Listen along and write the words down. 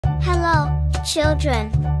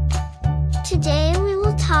children. Today we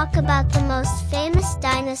will talk about the most famous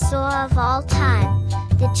dinosaur of all time,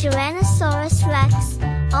 the Tyrannosaurus Rex,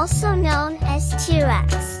 also known as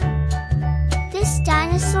T.rex. This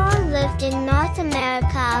dinosaur lived in North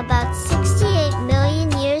America about 68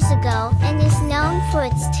 million years ago and is known for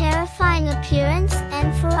its terrifying appearance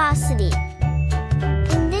and ferocity.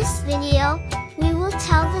 In this video, we will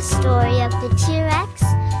tell the story of the T.rex,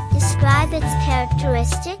 describe its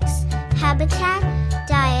characteristics, habitat,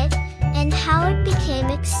 diet, and how it became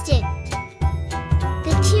extinct.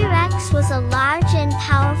 The T.rex was a large and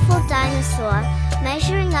powerful dinosaur,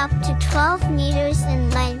 measuring up to 12 meters in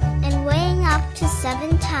length and weighing up to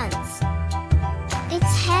 7 tons.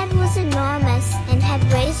 Its head was enormous and had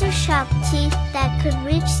razor-sharp teeth that could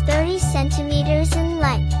reach 30 centimeters in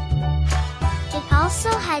length. It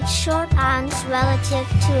also had short arms relative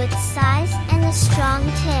to its size and a strong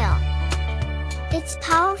tail. Its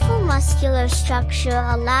powerful muscular structure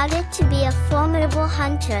allowed it to be a formidable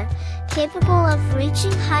hunter, capable of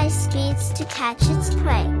reaching high speeds to catch its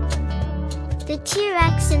prey. The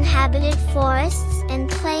T.rex inhabited forests and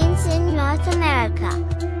plains in North America.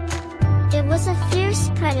 It was a fierce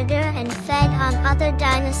predator and fed on other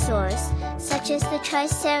dinosaurs, such as the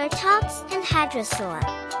Triceratops and Hadrosaur.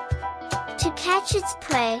 To catch its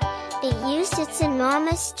prey, it used its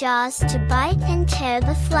enormous jaws to bite and tear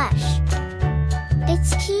the flesh.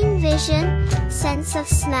 Its keen vision, sense of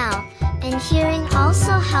smell, and hearing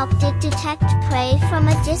also helped it detect prey from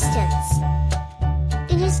a distance.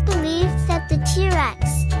 It is believed that the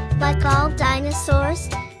T.rex, like all dinosaurs,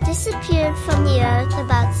 disappeared from the Earth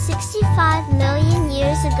about 65 million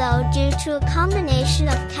years ago due to a combination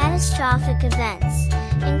of catastrophic events,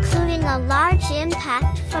 including a large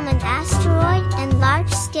impact from an asteroid and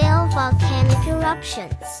large-scale volcanic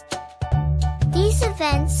eruptions. These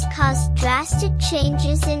events caused drastic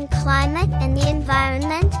changes in climate and the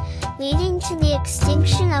environment, leading to the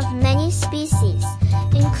extinction of many species,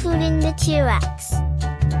 including the T.rex.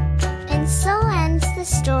 And so ends the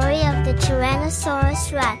story of the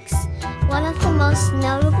Tyrannosaurus Rex, one of the most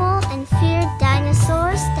notable and feared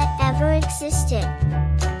dinosaurs that ever existed.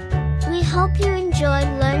 We hope you enjoyed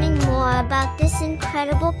learning more about this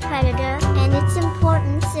incredible predator and its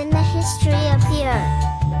importance in the history of the Earth.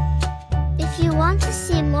 If you want to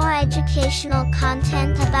see more educational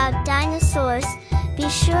content about dinosaurs, be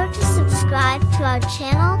sure to subscribe to our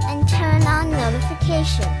channel and turn on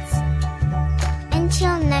notifications.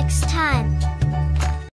 Until next time.